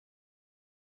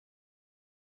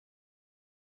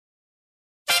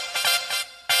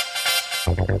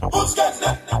Who's getting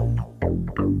it?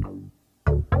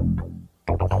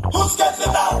 Who's getting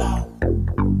it out?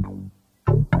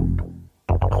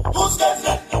 Who's getting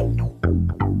it?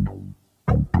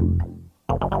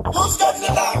 Who's getting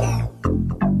it out?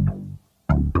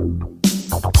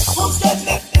 Who's getting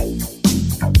it?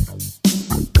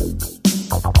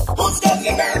 Who's getting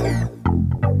it out?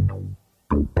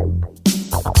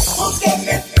 Who's getting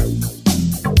it?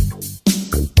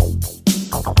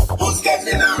 Who's getting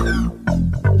it out?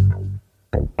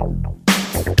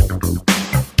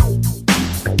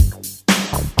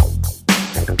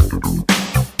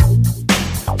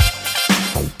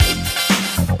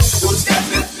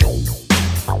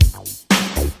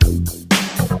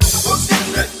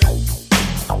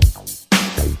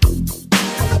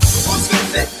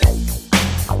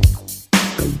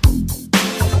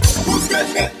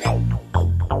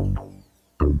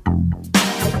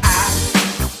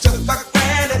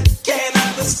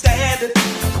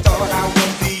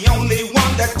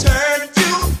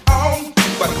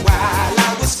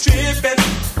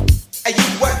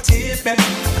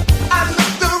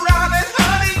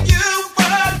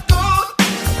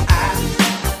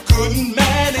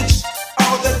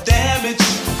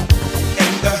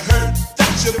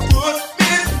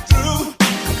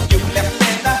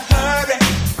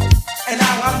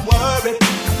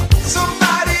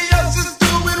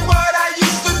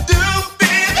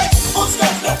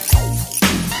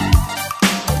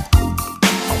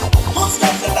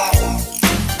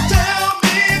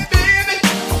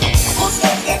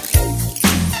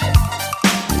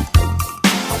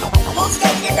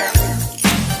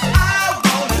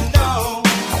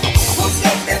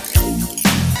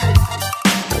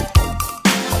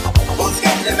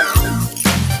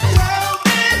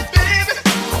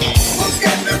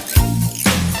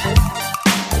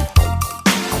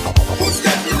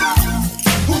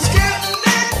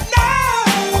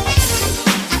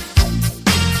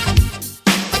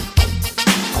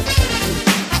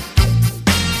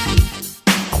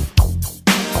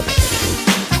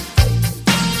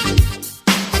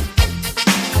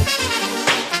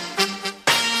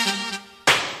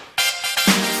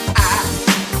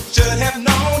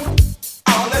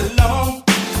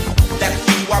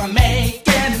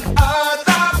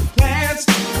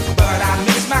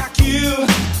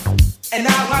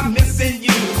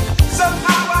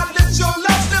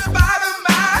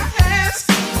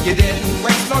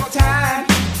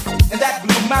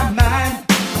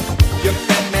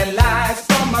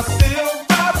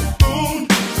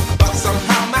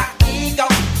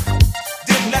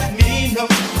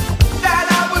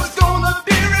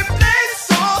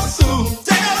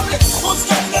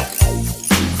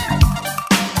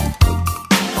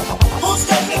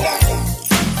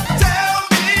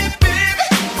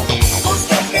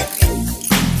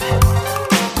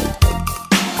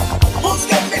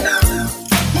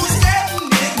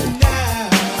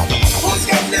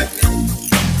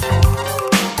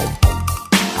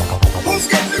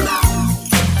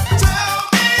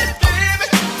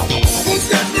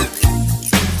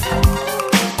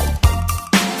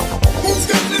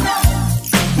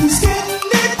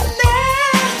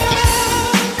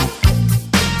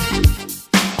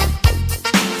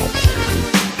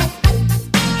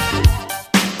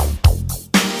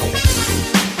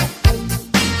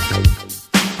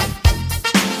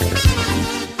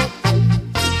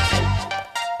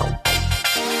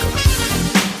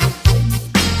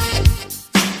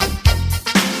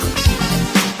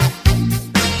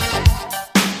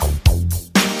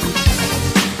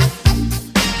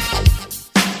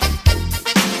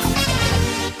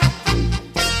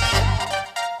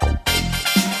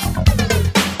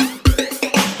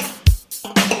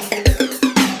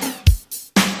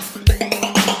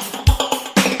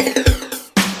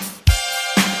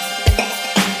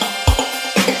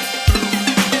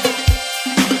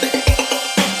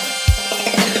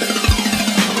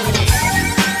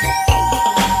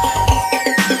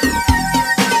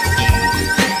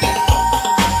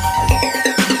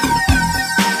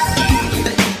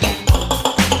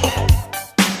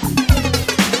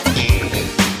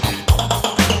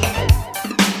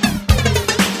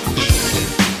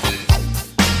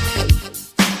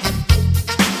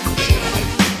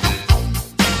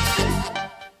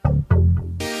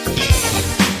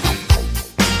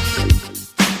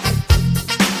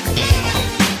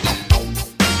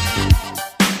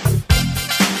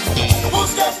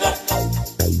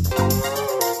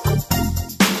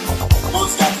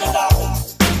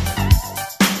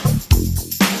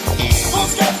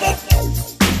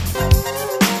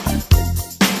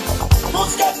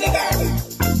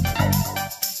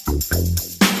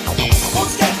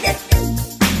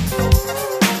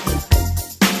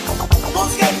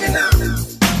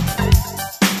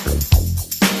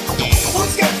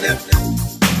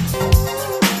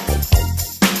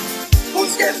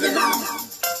 getting it?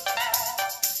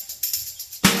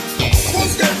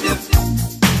 Who's getting it?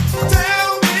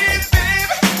 Tell me,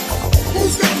 baby.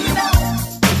 Who's getting it?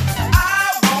 I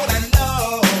wanna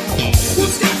know.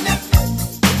 Who's getting it?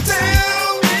 Tell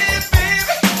me,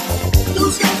 baby.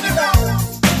 Who's getting it?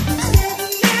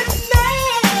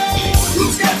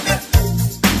 Who's getting it?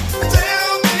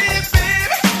 Tell me,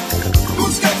 baby.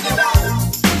 Who's getting it?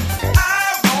 I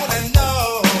wanna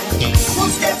know.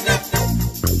 Who's getting it?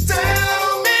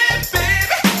 Tell me,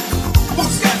 baby.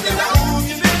 Who's getting it?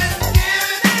 You been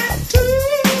giving it to?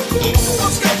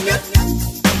 Who's getting it?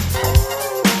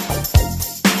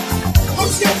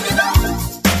 Who's getting it?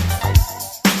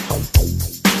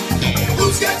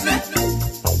 Who's getting it?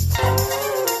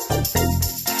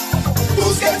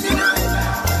 Who's getting it?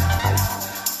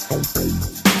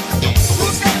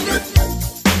 Who's getting it?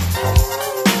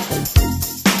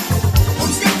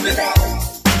 Who's getting it?